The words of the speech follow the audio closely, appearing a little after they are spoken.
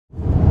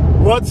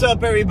What's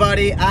up,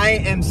 everybody? I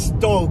am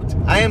stoked.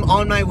 I am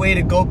on my way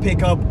to go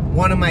pick up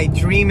one of my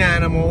dream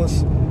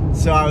animals.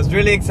 So I was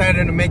really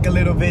excited to make a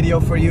little video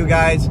for you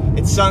guys.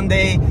 It's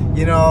Sunday.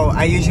 You know,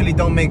 I usually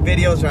don't make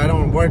videos, or I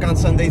don't work on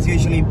Sundays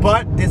usually,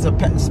 but this is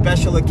a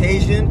special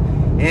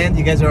occasion and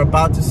you guys are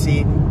about to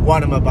see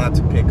what I'm about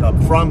to pick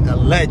up from a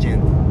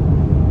legend.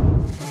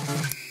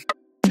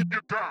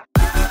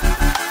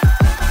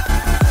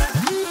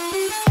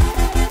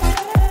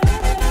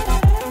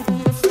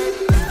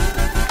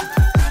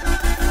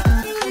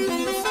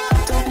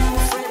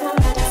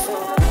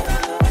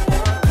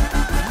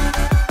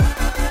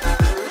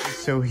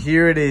 So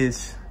here it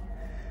is.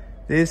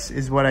 This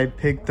is what I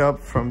picked up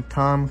from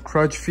Tom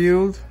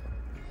Crutchfield.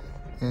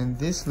 And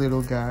this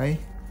little guy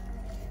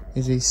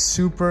is a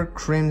super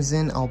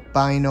crimson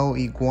albino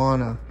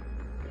iguana.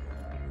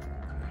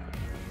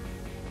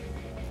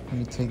 Let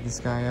me take this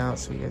guy out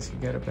so you guys can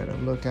get a better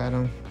look at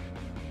him.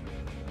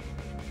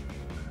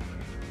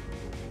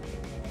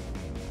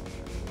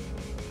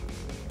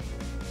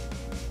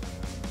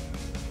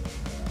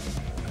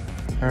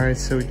 Alright,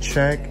 so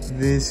check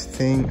this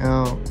thing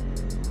out.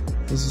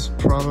 This is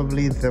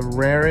probably the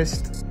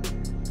rarest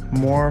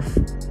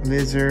morph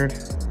lizard,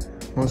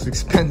 most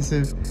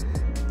expensive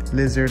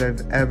lizard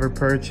I've ever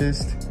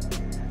purchased.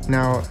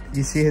 Now,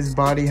 you see his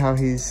body, how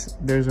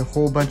there's a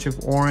whole bunch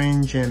of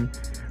orange and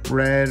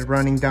red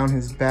running down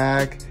his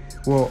back.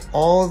 Well,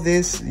 all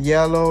this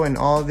yellow and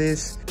all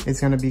this is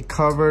gonna be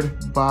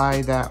covered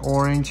by that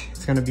orange.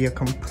 It's gonna be a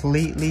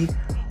completely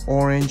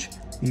orange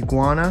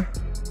iguana.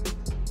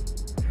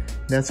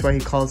 That's why he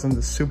calls them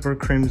the super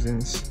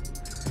crimsons.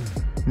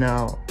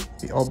 Now,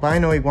 the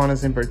albino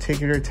iguanas in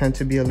particular tend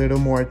to be a little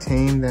more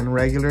tame than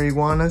regular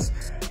iguanas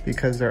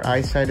because their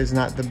eyesight is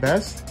not the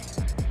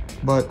best.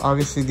 But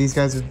obviously these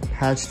guys have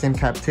hatched in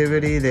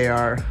captivity. They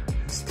are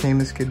as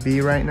tame as could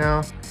be right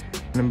now.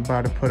 And I'm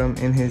about to put him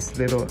in his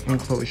little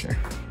enclosure.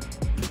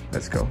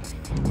 Let's go.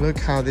 Look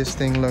how this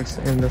thing looks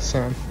in the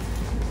sun.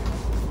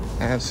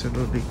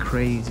 Absolutely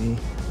crazy.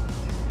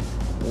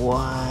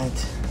 What?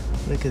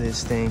 Look at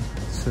this thing.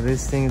 So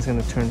this thing is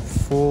gonna turn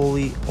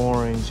fully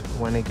orange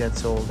when it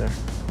gets older.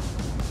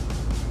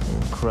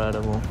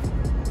 Incredible.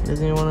 He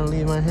doesn't even wanna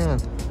leave my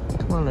hand.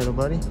 Come on, little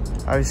buddy.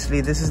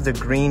 Obviously, this is the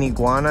green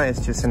iguana.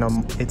 It's just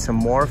it's a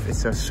morph.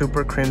 It's a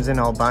super crimson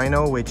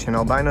albino, which in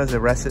albino is a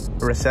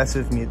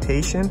recessive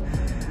mutation.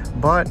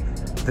 But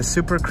the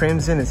super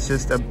crimson is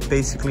just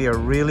basically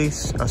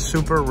a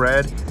super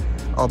red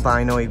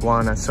albino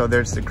iguana. So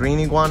there's the green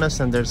iguanas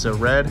and there's the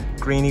red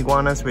green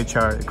iguanas, which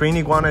are, green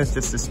iguana is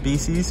just a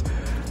species,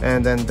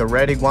 and then the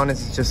red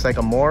iguanas is just like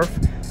a morph,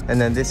 and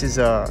then this is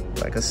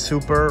like a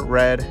super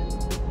red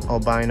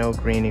albino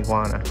green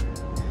iguana.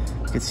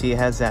 You can see it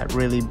has that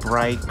really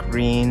bright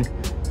green,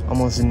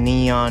 almost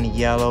neon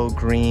yellow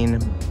green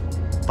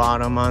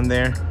bottom on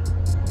there.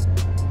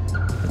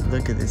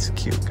 Look at this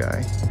cute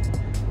guy.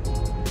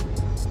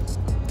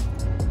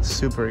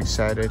 Super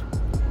excited.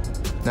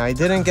 Now, I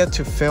didn't get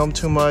to film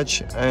too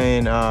much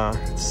in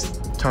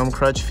Tom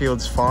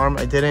Crutchfield's farm.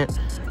 I didn't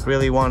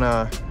really want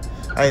to,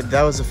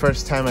 that was the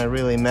first time I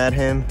really met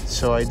him,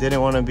 so I didn't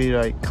want to be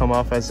like, come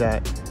off as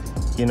that,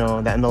 you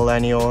know, that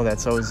millennial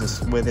that's always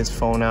just with his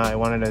phone out. I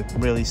wanted to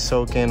really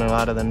soak in a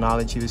lot of the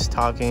knowledge he was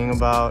talking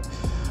about.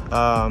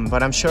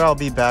 But I'm sure I'll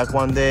be back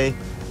one day.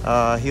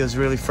 He was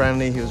really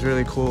friendly, he was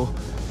really cool,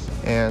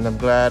 and I'm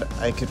glad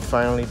I could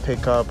finally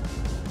pick up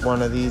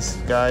one of these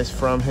guys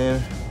from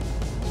him.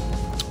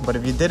 But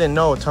if you didn't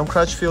know, Tom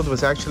Crutchfield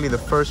was actually the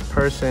first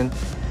person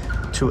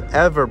to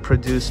ever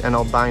produce an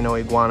albino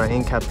iguana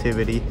in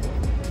captivity.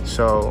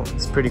 So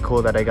it's pretty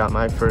cool that I got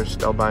my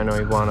first albino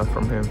iguana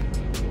from him.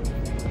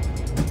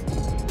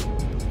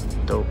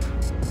 Dope.